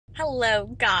Hello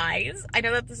guys. I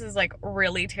know that this is like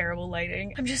really terrible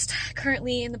lighting. I'm just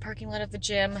currently in the parking lot of the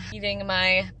gym eating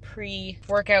my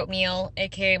pre-workout meal,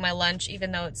 aka my lunch,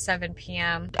 even though it's 7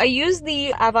 p.m. I use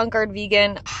the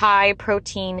Avantgardevegan High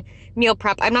Protein Meal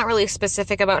Prep. I'm not really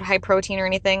specific about high protein or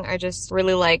anything. I just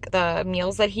really like the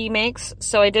meals that he makes.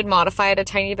 So I did modify it a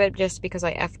tiny bit just because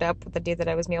I effed up the day that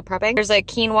I was meal prepping. There's like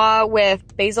quinoa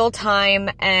with basil,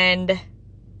 thyme, and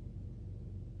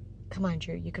come on,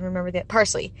 Drew, you can remember that.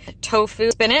 Parsley,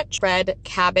 tofu, spinach, red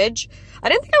cabbage. I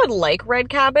didn't think I would like red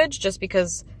cabbage just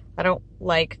because I don't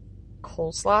like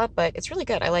coleslaw, but it's really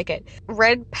good. I like it.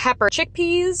 Red pepper,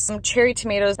 chickpeas, some cherry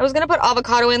tomatoes. I was gonna put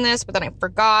avocado in this, but then I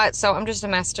forgot, so I'm just a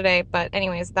mess today. But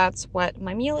anyways, that's what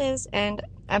my meal is, and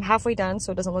I'm halfway done,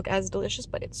 so it doesn't look as delicious,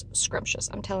 but it's scrumptious,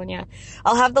 I'm telling you.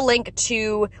 I'll have the link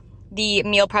to the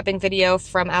meal prepping video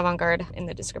from Avantgarde in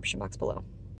the description box below.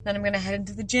 Then I'm gonna head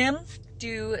into the gym,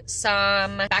 do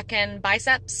some back end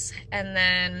biceps, and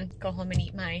then go home and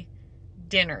eat my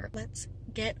dinner. Let's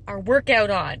get our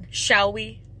workout on, shall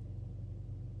we?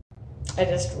 I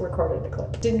just recorded the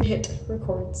clip. Didn't hit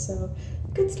record, so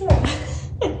good start.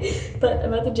 But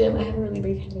I'm at the gym. I have a really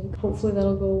big headache. Hopefully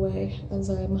that'll go away as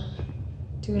I'm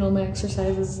doing all my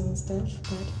exercises and stuff.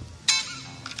 But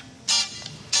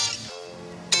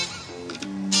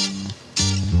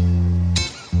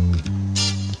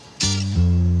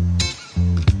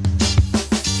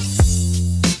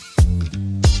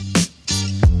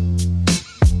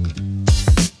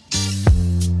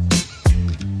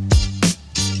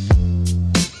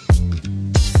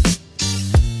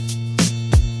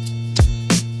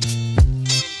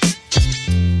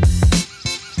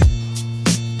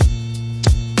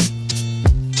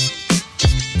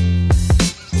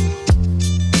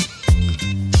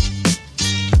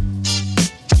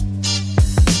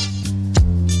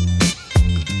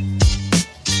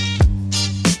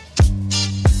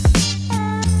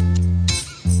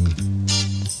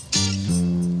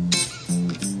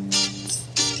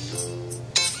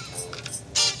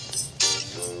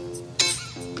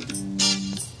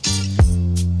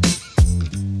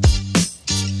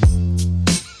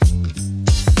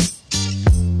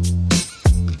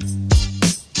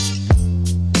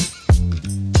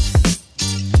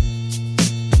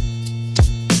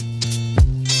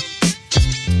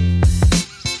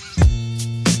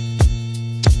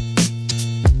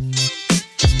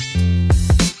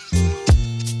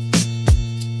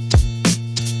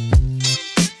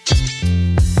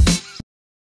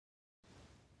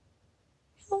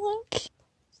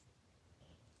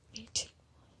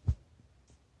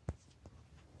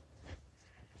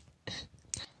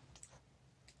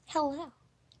hello.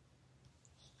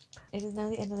 It is now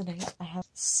the end of the night. I have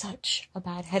such a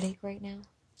bad headache right now.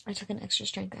 I took an extra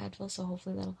strength Advil, so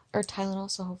hopefully that'll, or Tylenol,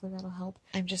 so hopefully that'll help.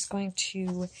 I'm just going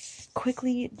to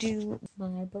quickly do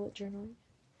my bullet journaling.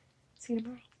 See you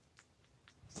tomorrow.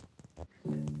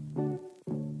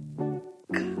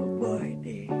 Good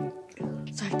morning.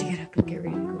 So I have to get up and get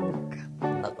ready to go work.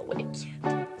 Not the way yet.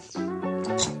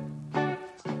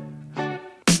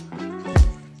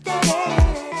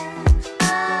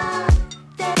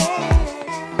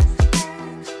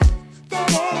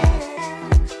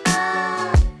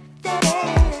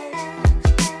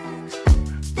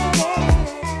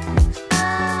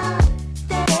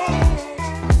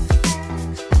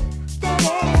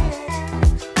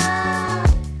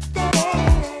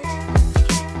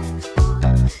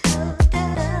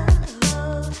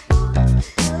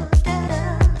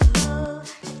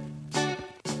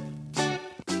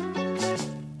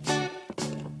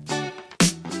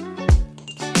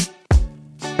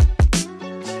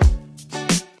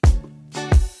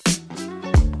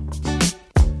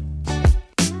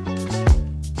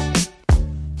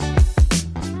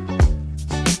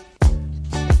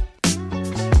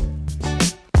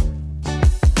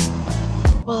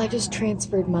 Well, I just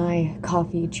transferred my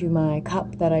coffee to my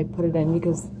cup that I put it in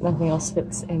because nothing else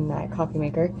fits in that coffee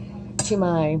maker, to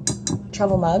my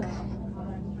travel mug.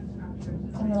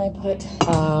 And then I put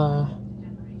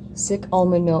sick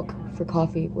almond milk for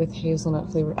coffee with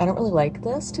hazelnut flavor. I don't really like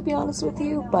this, to be honest with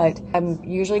you, but I'm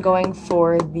usually going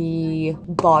for the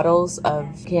bottles of,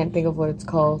 can't think of what it's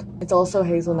called. It's also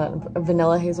hazelnut,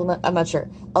 vanilla hazelnut. I'm not sure.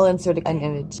 I'll insert an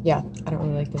image. Yeah, I don't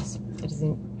really like this. It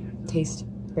doesn't taste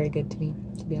very good to me,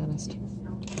 to be honest.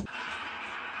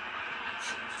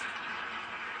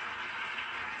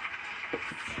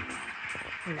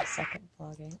 Wait a second,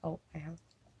 vlogging. Oh, I have.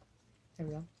 There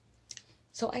we go.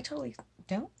 So I totally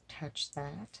don't touch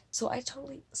that. So I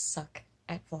totally suck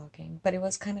at vlogging, but it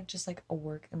was kind of just like a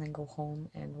work and then go home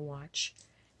and watch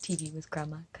TV with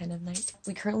grandma kind of night.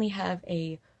 We currently have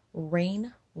a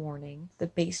rain warning. The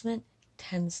basement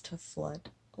tends to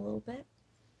flood a little bit,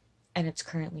 and it's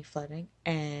currently flooding,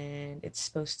 and it's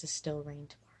supposed to still rain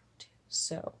tomorrow too.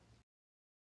 So,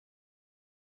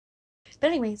 but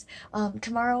anyways,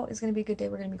 tomorrow is gonna be a good day.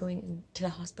 We're gonna be going into the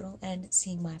hospital and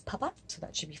seeing my papa, so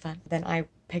that should be fun. Then I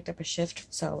picked up a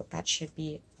shift, so that should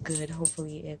be good.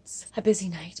 Hopefully it's a busy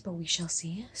night, but we shall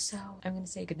see. So I'm gonna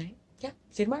say good night. Yeah,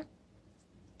 see you tomorrow.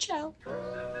 Ciao.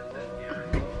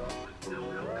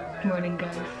 Good morning,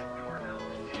 guys.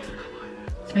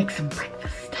 Let's make some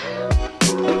breakfast.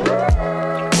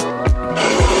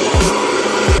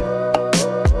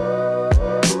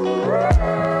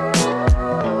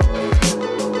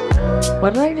 Why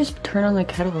did I just turn on the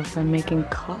kettle if I'm making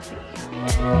coffee?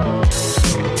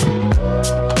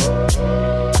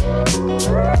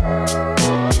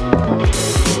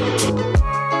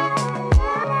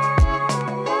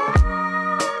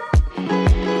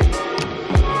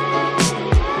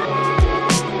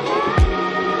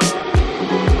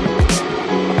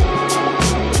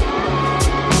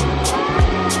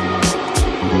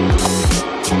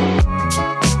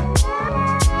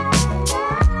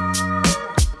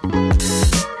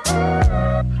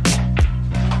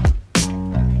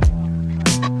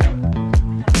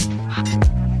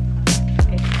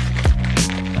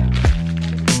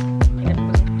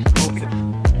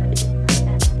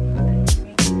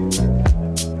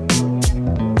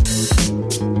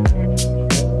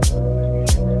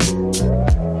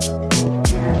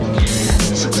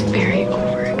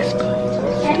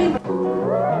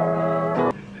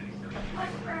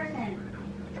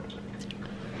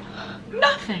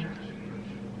 Nothing.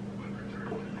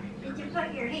 Did you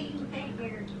put your heating thing,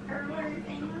 your curler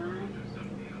thing on?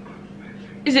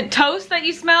 Is it toast that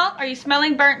you smell? Are you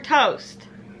smelling burnt toast?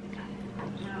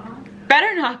 No.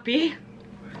 Better not be.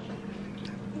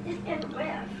 It just did a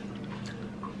whiff.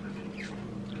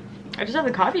 I just have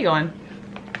the coffee going.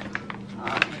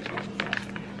 Oh,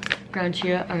 Ground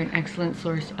chia are an excellent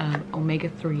source of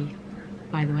omega-3,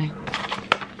 by the way.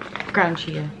 Ground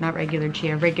chia, not regular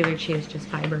chia. Regular chia is just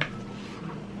fiber.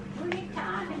 who are you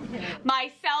talking to?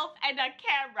 Myself and a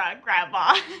camera,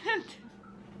 Grandma.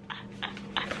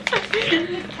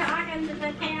 You're talking to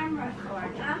the camera for,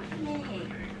 not me.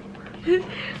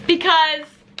 Because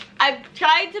I've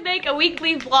tried to make a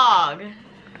weekly vlog.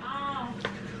 Oh, I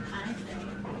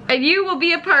see. And you will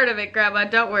be a part of it, Grandma,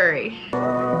 don't worry.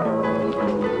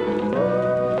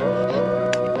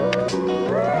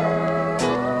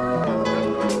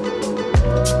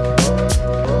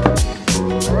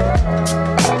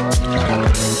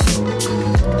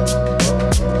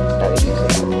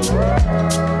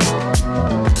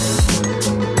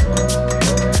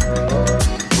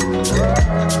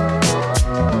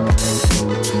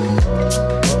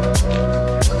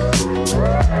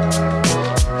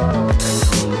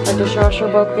 Our dishwasher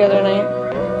broke the other night.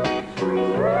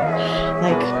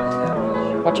 Like,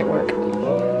 watch it work.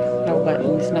 No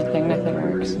buttons, nothing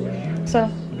works. So,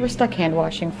 we're stuck hand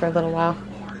washing for a little while.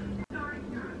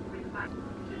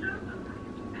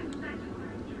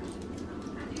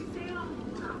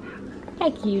 Hi,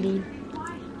 cutie.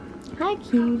 Hi,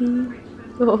 cutie.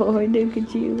 Oh, look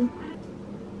at you.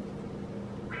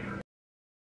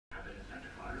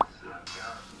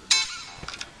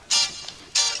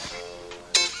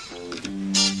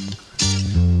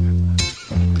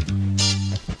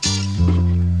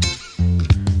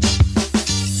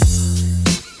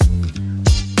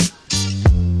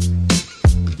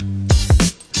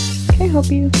 Can I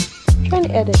help you? I'm trying to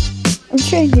edit.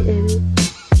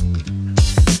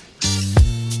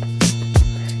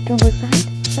 Don't go inside?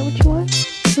 Is that what you want?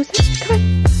 Go inside? Come on.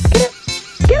 Get up.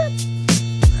 Get up.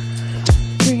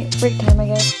 Break time, I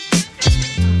guess.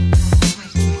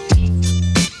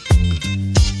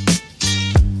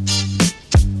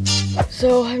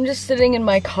 So I'm just sitting in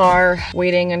my car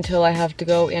waiting until I have to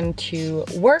go into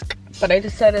work. But I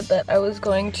decided that I was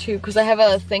going to, because I have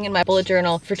a thing in my bullet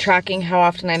journal for tracking how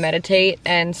often I meditate,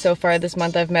 and so far this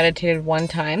month I've meditated 1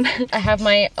 time. I have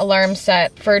my alarm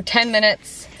set for 10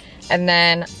 minutes, and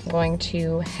then I'm going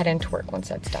to head into work once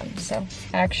that's done. So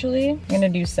actually, I'm gonna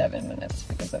do 7 minutes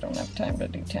because I don't have time to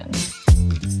do 10.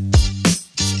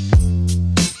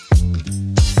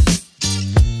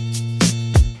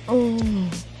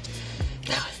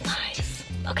 That was nice.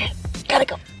 Okay, gotta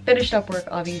go. Finished up work,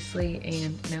 obviously,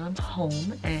 and now I'm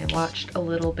home and watched a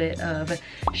little bit of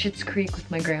Schitt's Creek with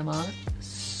my grandma.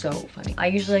 So funny. I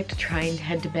usually like to try and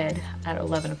head to bed at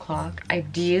 11 o'clock.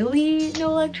 Ideally, no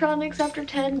electronics after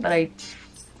 10, but I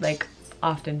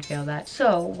often fail that.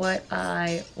 So what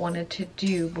I wanted to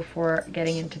do before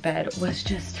getting into bed was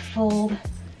just fold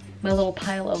my little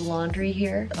pile of laundry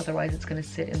here. Otherwise it's gonna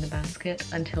sit in the basket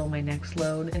until my next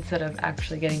load instead of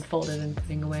actually getting folded and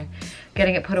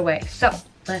getting it put away. So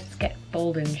let's get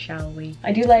folding, shall we?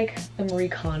 I do like the Marie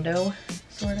Kondo,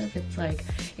 sort of. It's like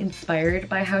inspired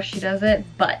by how she does it,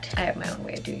 but I have my own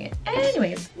way of doing it.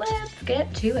 Anyways, let's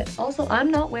get to it. Also,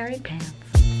 I'm not wearing pants.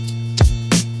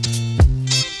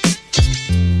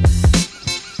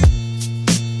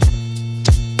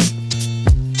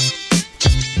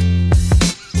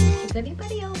 Is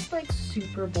anybody else like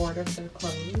super bored of their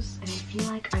clothes? And I feel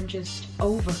like I'm just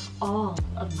over all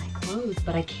of my clothes,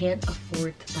 but I can't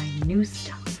afford to buy new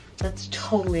stuff. That's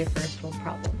totally a first world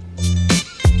problem.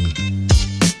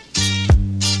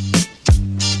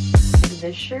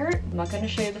 This shirt, I'm not going to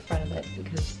show you the front of it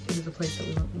because it was a place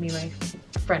that me and my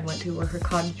friend went to where her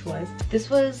cottage was. This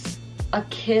was a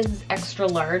kid's extra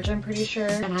large, I'm pretty sure.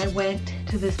 And I went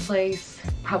to this place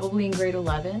probably in grade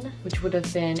 11, which would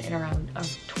have been in around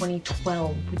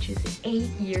 2012, which is 8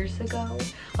 years ago,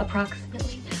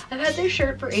 approximately. I've had this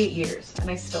shirt for 8 years and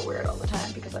I still wear it all the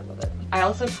time because I love it. I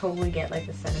also totally get like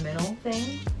the sentimental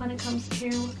thing when it comes to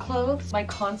clothes. My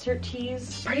concert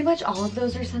tees, pretty much all of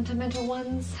those are sentimental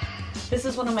ones. This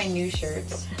is one of my new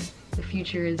shirts. The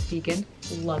future is vegan.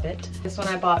 Love it. This one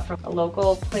I bought from a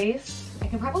local place. I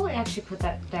can probably actually put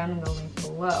that down in the link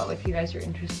below if you guys are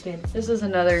interested. This is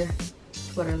another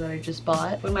sweater that I just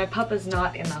bought. When my papa's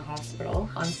not in the hospital,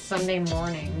 on Sunday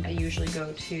morning, I usually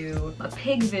go to a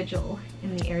pig vigil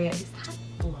in the area. Is that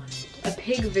blood? A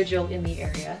pig vigil in the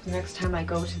area. The next time I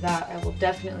go to that, I will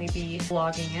definitely be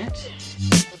vlogging it.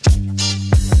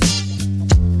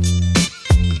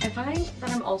 I find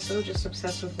that I'm also just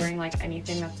obsessed with wearing like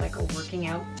anything that's like a working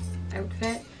out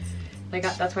outfit. Like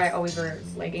that's why I always wear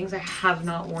leggings. I have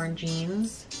not worn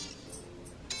jeans.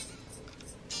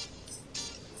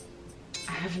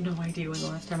 I have no idea when the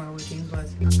last time I wore jeans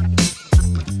was.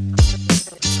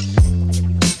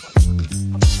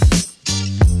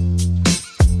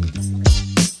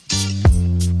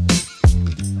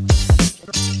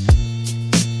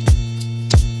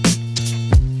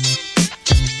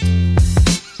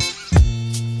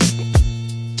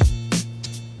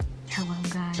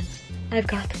 I've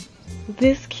got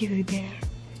this cutie bear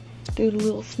doing a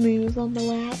little snooze on the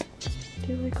lap,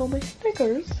 doing like all my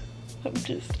stickers. I'm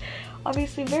just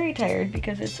obviously very tired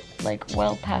because it's like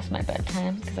well past my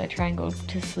bedtime because I try and go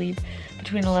to sleep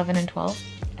between 11 and 12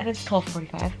 and it's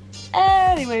 12:45.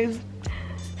 Anyways,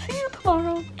 see you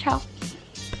tomorrow. Ciao.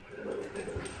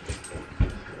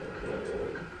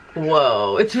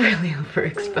 Whoa, it's really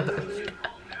overexposed.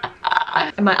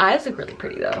 And my eyes look really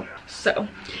pretty though. So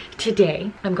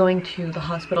today I'm going to the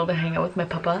hospital to hang out with my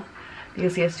papa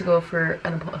because he has to go for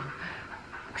an appointment.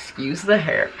 Excuse the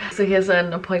hair. So he has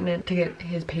an appointment to get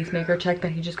his pacemaker checked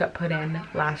that he just got put in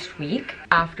last week.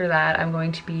 After that, I'm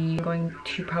going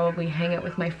to probably hang out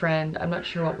with my friend. I'm not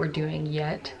sure what we're doing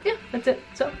yet. Yeah, that's it.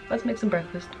 So let's make some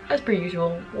breakfast as per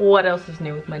usual. What else is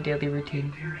new with my daily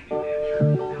routine?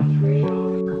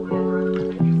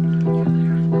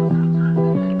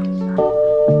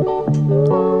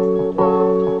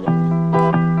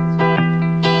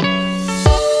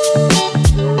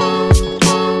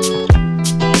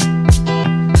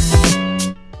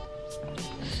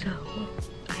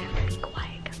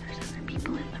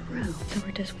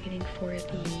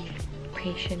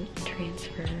 Patient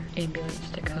transfer ambulance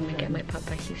to come and get my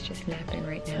papa. He's just napping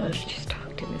right now. He just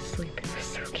talked in his sleep. It was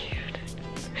so cute.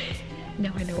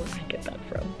 Now I know where I get that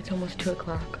from. It's almost 2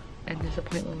 o'clock and this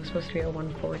appointment was supposed to be at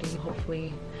 1:40.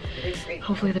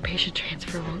 Hopefully the patient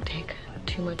transfer won't take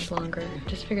too much longer.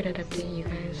 Just figured I'd update you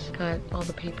guys. Got all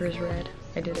the papers read.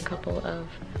 I did a couple of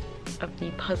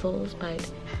the puzzles,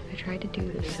 but I tried to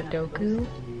do the Sudoku.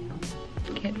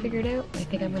 Can't figure it out. I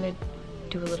think I'm gonna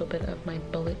do a little bit of my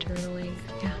bullet journaling.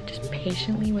 Yeah, just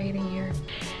patiently waiting here.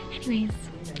 Anyways,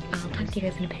 I'll talk to you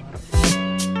guys in a bit.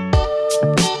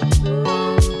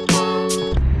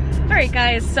 Alright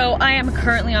guys, so I am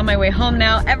currently on my way home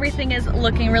now. Everything is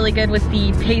looking really good with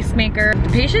the pacemaker. The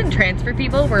patient transfer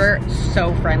people were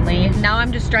so friendly. Now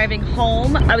I'm just driving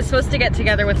home. I was supposed to get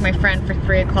together with my friend for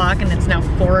 3 o'clock and it's now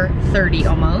 4:30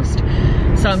 almost.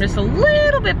 So I'm just a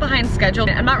little bit behind schedule.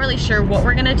 I'm not really sure what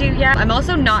we're gonna do yet. I'm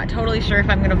also not totally sure if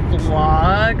I'm gonna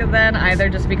vlog then either,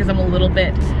 just because I'm a little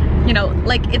bit, you know,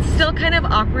 like it's still kind of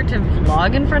awkward to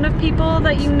vlog in front of people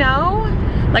that you know.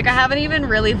 Like I haven't even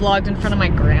really vlogged in front of my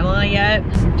grandma yet,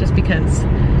 just because,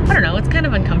 I don't know, it's kind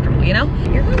of uncomfortable, you know?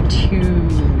 You're going too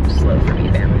slow for me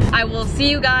there. I will see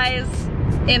you guys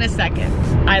in a second,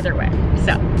 either way,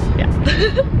 so yeah.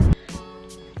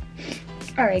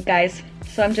 All right guys,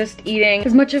 So I'm just eating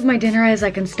as much of my dinner as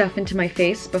I can stuff into my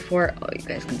face before, oh, you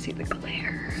guys can see the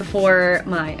glare, before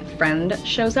my friend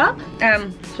shows up.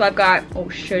 So I've got, oh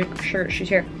sure, she's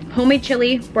here. Homemade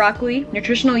chili, broccoli,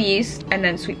 nutritional yeast, and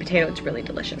then sweet potato. It's really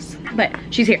delicious. But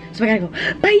she's here, so I gotta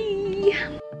go. Bye!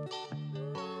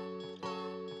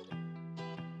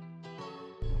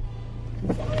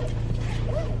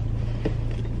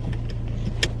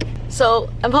 So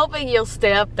I'm hoping you'll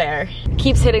stay up there.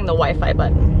 Keeps hitting the Wi-Fi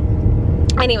button.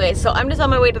 Anyway, so I'm just on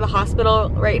my way to the hospital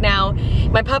right now.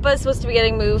 My papa is supposed to be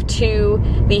getting moved to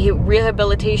the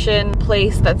rehabilitation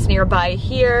place that's nearby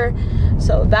here.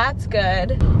 So that's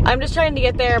good. I'm just trying to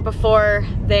get there before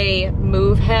they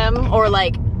move him, or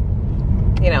like,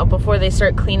 you know, before they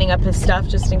start cleaning up his stuff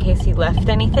just in case he left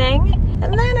anything.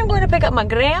 And then I'm going to pick up my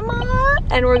grandma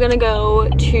and we're gonna go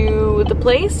to the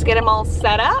place, get him all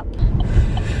set up.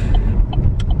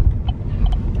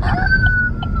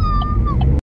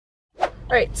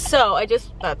 Alright, so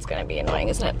that's gonna be annoying,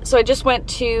 isn't it? So I just went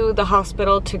to the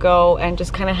hospital to go and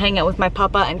just kind of hang out with my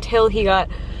papa until he got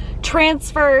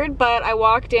transferred, but I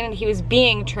walked in and he was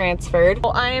being transferred.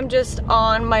 So I am just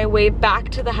on my way back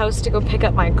to the house to go pick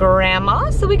up my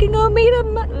grandma so we can go meet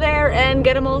him there and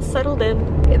get him all settled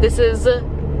in. This is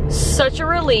such a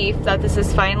relief that this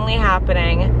is finally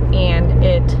happening, and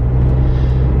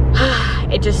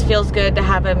it just feels good to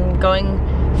have him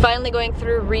finally going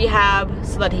through rehab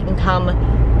so that he can come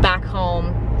back home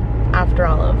after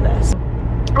all of this.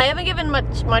 I haven't given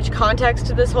much context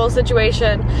to this whole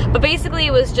situation, but basically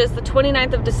it was just the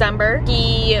 29th of December.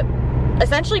 He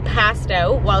essentially passed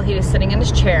out while he was sitting in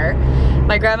his chair.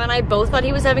 My grandma and I both thought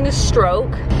he was having a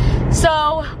stroke.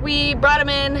 So we brought him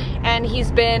in and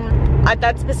he's been at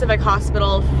that specific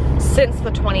hospital since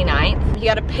the 29th. He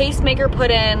got a pacemaker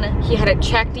put in. He had it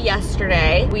checked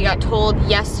yesterday. We got told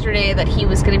yesterday that he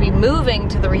was going to be moving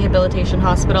to the rehabilitation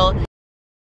hospital.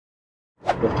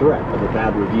 The threat of a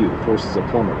bad review forces a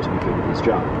plumber to be good at his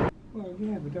job. Well,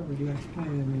 yeah, but don't really explain. I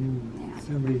mean,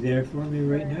 somebody's there for me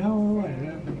right now. I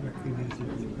don't recognize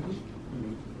everybody.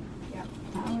 Yeah,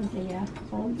 that was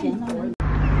the old gentleman.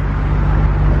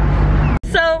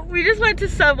 So we just went to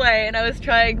Subway and I was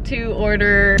trying to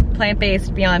order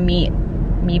plant-based Beyond Meat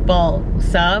meatball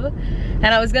sub, and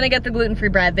I was gonna get the gluten-free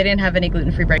bread. They didn't have any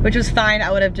gluten-free bread, which was fine.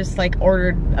 I would have just like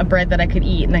ordered a bread that I could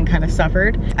eat and then kind of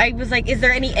suffered. I was like, is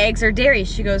there any eggs or dairy?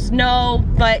 She goes, no,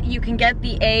 but you can get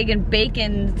the egg and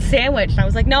bacon sandwich. And I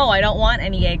was like, no, I don't want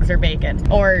any eggs or bacon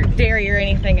or dairy or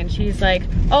anything. And she's like,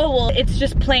 oh, well, it's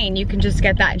just plain. You can just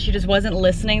get that. And she just wasn't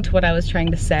listening to what I was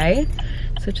trying to say.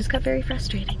 So it just got very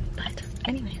frustrating. But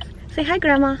anyways, say hi,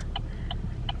 Grandma.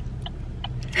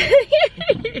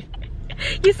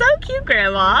 You're so cute,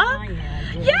 Grandma. Oh,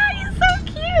 yeah, you're so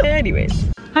cute.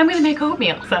 Anyways, I'm gonna make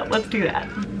oatmeal, so let's do that.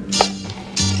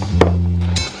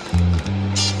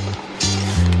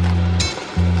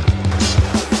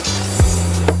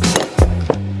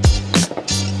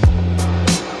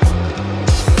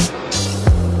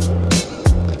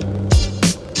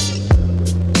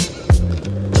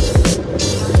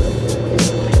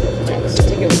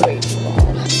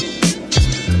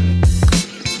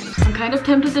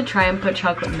 Tempted to try and put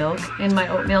chocolate milk in my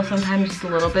oatmeal sometimes, just a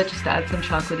little bit, just to add some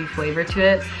chocolatey flavor to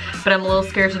it, but I'm a little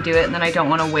scared to do it, and then I don't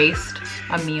want to waste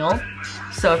a meal.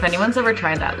 So if anyone's ever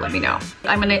tried that, let me know.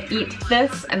 I'm gonna eat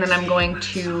this, and then I'm going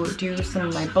to do some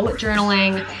of my bullet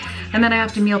journaling, and then I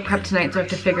have to meal prep tonight, so I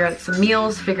have to figure out some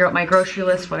meals, figure out my grocery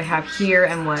list, what I have here,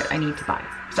 and what I need to buy.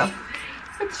 So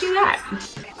let's do that.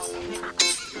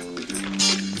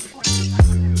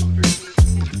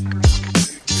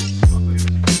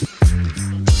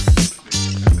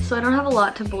 So I don't have a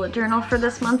lot to bullet journal for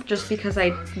this month just because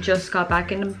I just got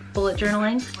back into bullet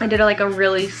journaling. I did like a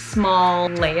really small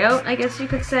layout, I guess you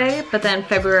could say, but then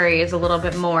February is a little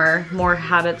bit more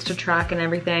habits to track and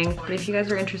everything. But if you guys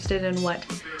are interested in what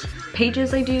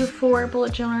pages I do for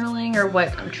bullet journaling or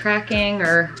what I'm tracking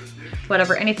or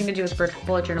whatever, anything to do with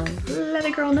bullet journaling, let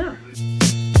a girl know.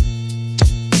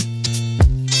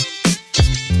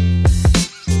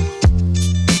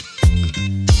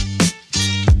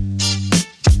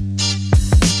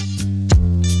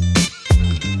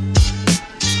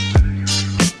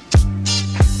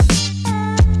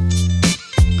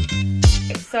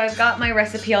 So I've got my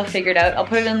recipe all figured out. I'll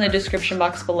put it in the description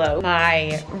box below.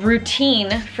 My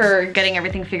routine for getting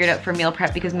everything figured out for meal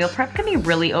prep, because meal prep can be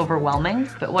really overwhelming.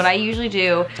 But what I usually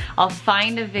do, I'll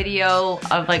find a video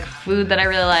of like food that I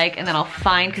really like, and then I'll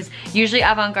find, because usually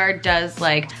Avantgarde does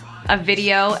like a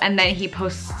video and then he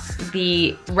posts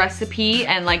the recipe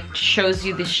and like shows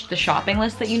you the shopping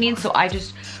list that you need. So I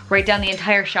just write down the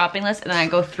entire shopping list and then I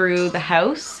go through the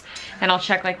house and I'll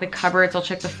check like the cupboards, I'll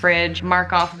check the fridge,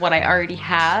 mark off what I already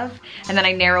have, and then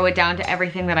I narrow it down to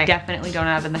everything that I definitely don't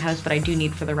have in the house but I do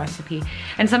need for the recipe.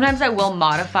 And sometimes I will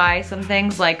modify some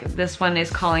things, like this one is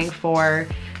calling for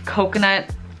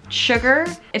coconut sugar.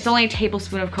 It's only a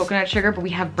tablespoon of coconut sugar, but we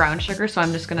have brown sugar, so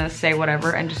I'm just gonna say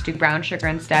whatever and just do brown sugar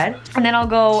instead. And then I'll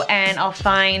go and I'll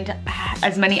find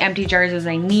as many empty jars as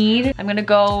I need. I'm gonna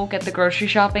go get the grocery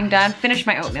shopping done, finish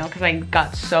my oatmeal because I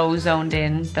got so zoned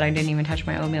in that I didn't even touch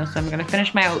my oatmeal, so I'm gonna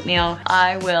finish my oatmeal.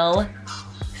 I will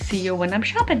see you when I'm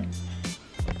shopping.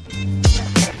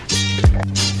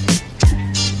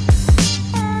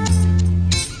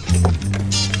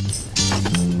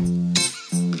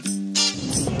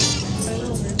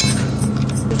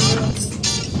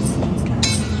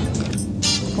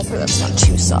 Hopefully that's not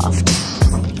too soft.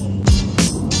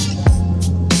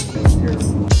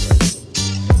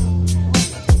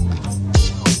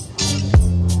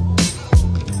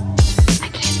 I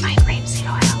can't find rapeseed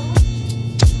oil.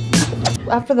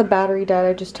 After the battery died,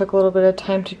 I just took a little bit of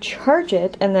time to charge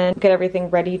it and then get everything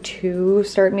ready to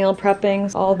start meal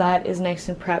prepping. All that is nice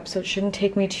and prepped, so it shouldn't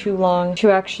take me too long to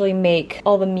actually make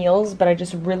all the meals, but I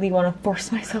just really want to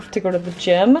force myself to go to the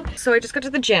gym. So I just got to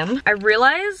the gym. I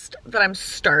realized that I'm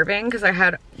starving because I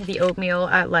had the oatmeal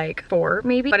at like 4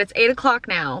 maybe, but it's 8 o'clock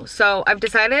now. So I've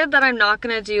decided that I'm not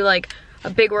gonna do like a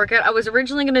big workout. I was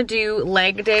originally gonna do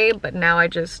leg day, but now I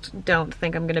just don't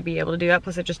think I'm gonna be able to do that.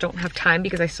 Plus I just don't have time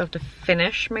because I still have to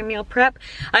finish my meal prep.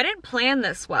 I didn't plan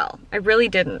this well. I really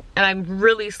didn't. And I'm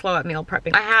really slow at meal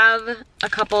prepping. I have a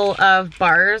couple of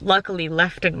bars, luckily,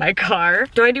 left in my car.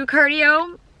 Do I do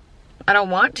cardio? I don't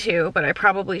want to, but I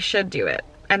probably should do it.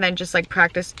 And then just like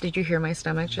practice. Did you hear my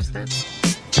stomach just then?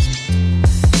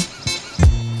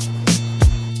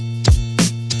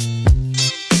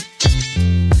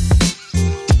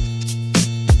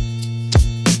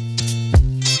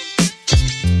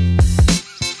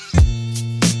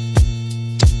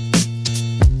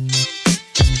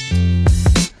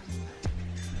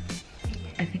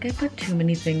 I put too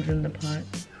many things in the pot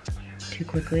too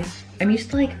quickly. I'm used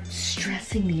to like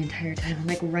stressing the entire time. I'm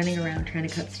like running around trying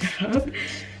to cut stuff up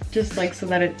just like so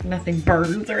that nothing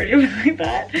burns or anything like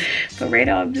that. But right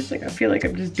now I'm just like, I feel like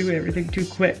I'm just doing everything too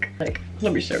quick. Like,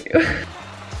 let me show you.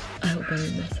 I hope I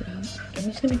didn't mess it up. I'm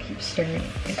just gonna keep stirring it,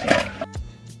 I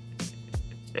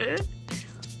think.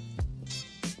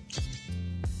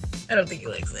 I don't think he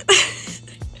likes it.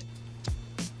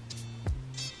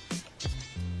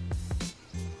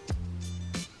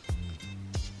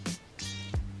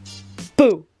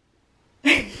 Boo!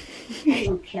 I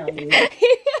will kill you.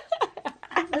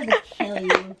 I will kill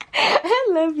you. I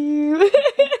love you.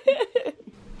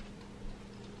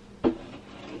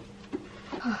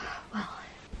 Well,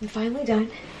 I'm finally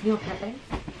done meal prepping.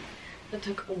 That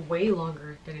took way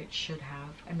longer than it should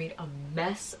have. I made a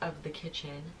mess of the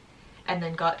kitchen and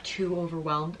then got too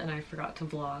overwhelmed and I forgot to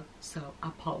vlog. So I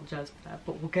apologize for that,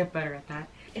 but we'll get better at that.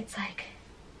 It's like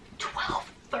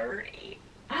 12:30.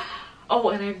 Oh,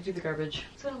 and I have to do the garbage.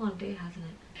 It's been a long day, hasn't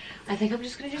it? I think I'm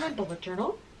just gonna do my bullet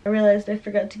journal. I realized I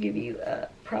forgot to give you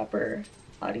proper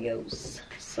adios.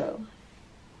 So,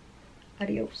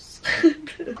 adios.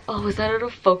 Oh, was that out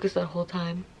of focus that whole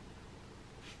time?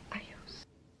 Adios.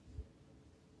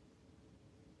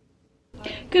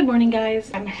 Good morning,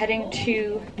 guys. I'm heading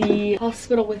to the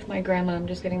hospital with my grandma. I'm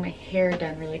just getting my hair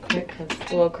done really quick because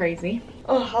it's a little crazy.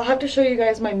 Oh, I'll have to show you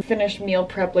guys my finished meal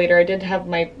prep later. I did have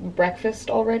my breakfast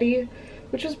already,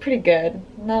 which was pretty good.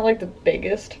 Not like the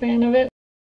biggest fan of it.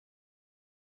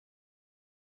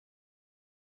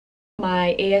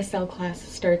 My ASL class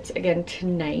starts again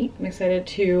tonight. I'm excited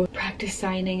to practice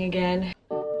signing again.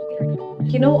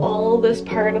 You know all this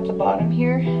part at the bottom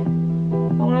here?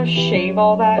 I want to shave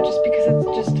all that just because it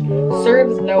just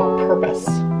serves no purpose.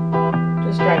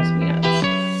 Just drives me nuts.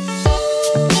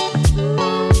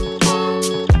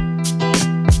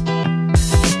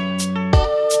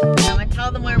 I'm gonna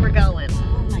tell them where we're going.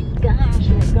 Oh my gosh,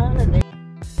 we're going there.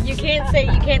 You can't say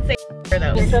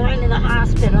though. We're going to the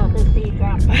hospital to see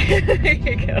Grandma. There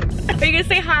you go. Are you gonna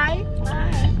say hi? Bye.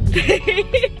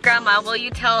 Grandma, will you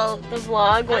tell the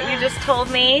vlog what you just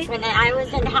told me? When I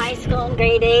was in high school in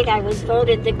grade 8, I was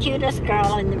voted the cutest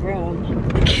girl in the room.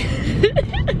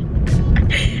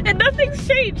 And nothing's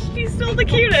changed. She's still the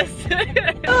cutest. Isn't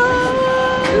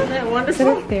that wonderful? Is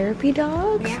that a therapy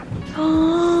dog? Yeah.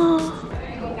 Oh.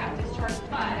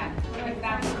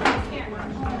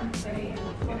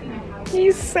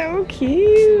 He's so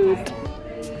cute.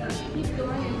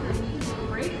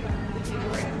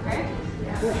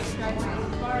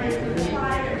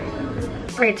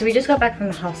 Alright, so we just got back from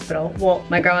the hospital. Well,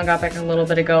 my grandma got back a little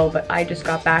bit ago, but I just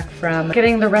got back from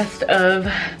getting the rest of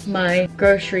my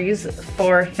groceries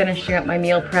for finishing up my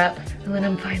meal prep. And then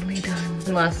I'm finally done.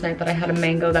 And last night that I had a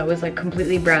mango that was like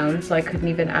completely brown, so I couldn't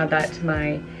even add that to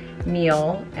my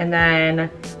meal. And then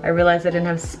I realized I didn't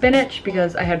have spinach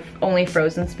because I had only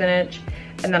frozen spinach.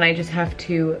 And then I just have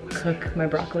to cook my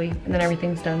broccoli and then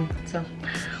everything's done. So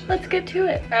let's get to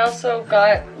it. I also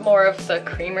got more of the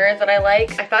creamer that I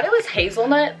like. I thought it was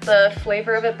hazelnut, the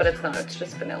flavor of it, but it's not. It's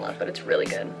just vanilla, but it's really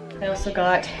good. I also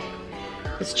got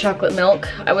this chocolate milk.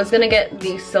 I was gonna get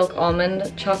the silk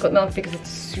almond chocolate milk because it's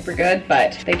super good,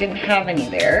 but they didn't have any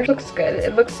there. It looks good.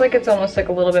 It looks like it's almost like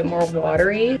a little bit more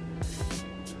watery.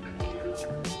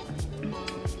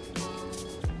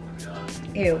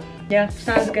 Ew. Yeah,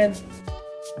 sounds good.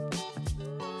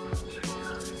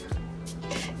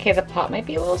 Okay, the pot might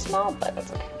be a little small, but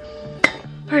that's okay.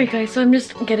 Alright guys, so I'm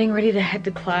just getting ready to head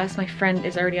to class. My friend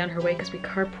is already on her way because we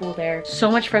carpool there. So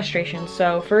much frustration.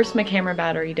 So first my camera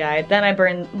battery died. Then I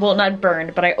burned, well not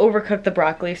burned, but I overcooked the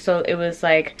broccoli so it was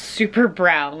like super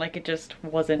brown. Like it just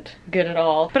wasn't good at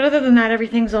all. But other than that,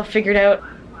 everything's all figured out.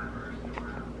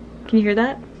 Can you hear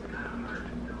that?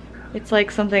 It's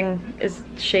like something is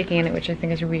shaking in it, which I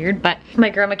think is weird. But my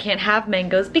grandma can't have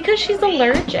mangoes because she's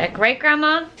allergic. Right,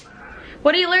 Grandma?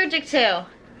 What are you allergic to?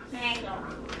 Mango.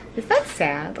 Is that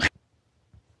sad?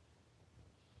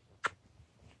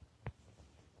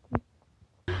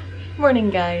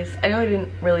 Morning guys. I know I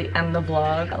didn't really end the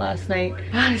vlog last night.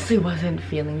 I honestly wasn't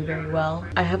feeling very well.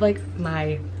 I have like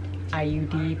my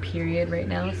IUD period right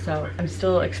now, so I'm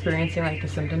still experiencing like the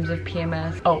symptoms of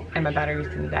PMS. Oh, and my battery's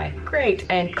gonna die. Great.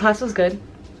 And class was good,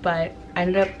 but I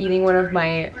ended up eating one of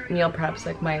my meal preps,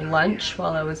 like my lunch,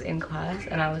 while I was in class,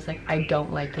 and I was like, I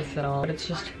don't like this at all. But it's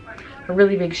just a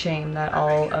really big shame that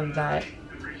all of that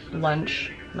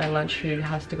lunch, my lunch food,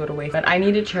 has to go to waste. But I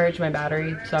need to charge my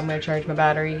battery, so I'm gonna charge my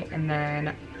battery, and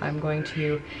then I'm going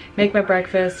to make my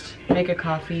breakfast, make a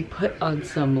coffee, put on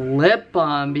some lip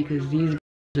balm because these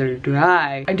are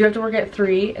dry. I do have to work at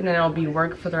 3, and then I'll be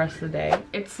work for the rest of the day.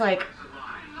 It's like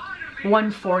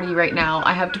 1:40 right now.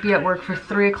 I have to be at work for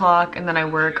 3 o'clock and then I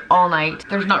work all night.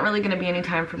 There's not really gonna be any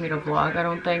time for me to vlog, I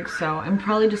don't think, so I'm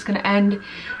probably just gonna end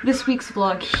this week's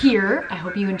vlog here. I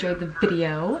hope you enjoyed the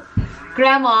video.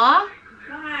 Grandma?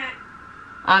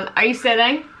 What? Are you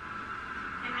sitting? Am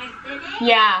I sitting?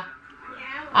 Yeah.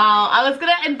 Yeah. Oh, I was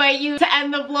gonna invite you to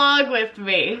end the vlog with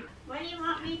me. What do you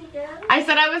want me to do? I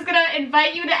said I was gonna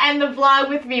invite you to end the vlog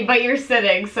with me, but you're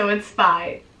sitting, so it's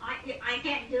fine. I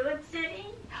can't do it sitting?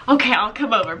 Okay, I'll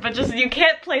come over, but just you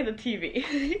can't play the TV.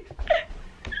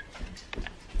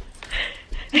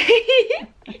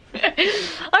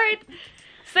 Alright,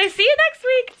 so see you next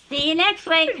week. See you next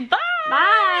week. Bye.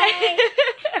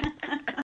 Bye.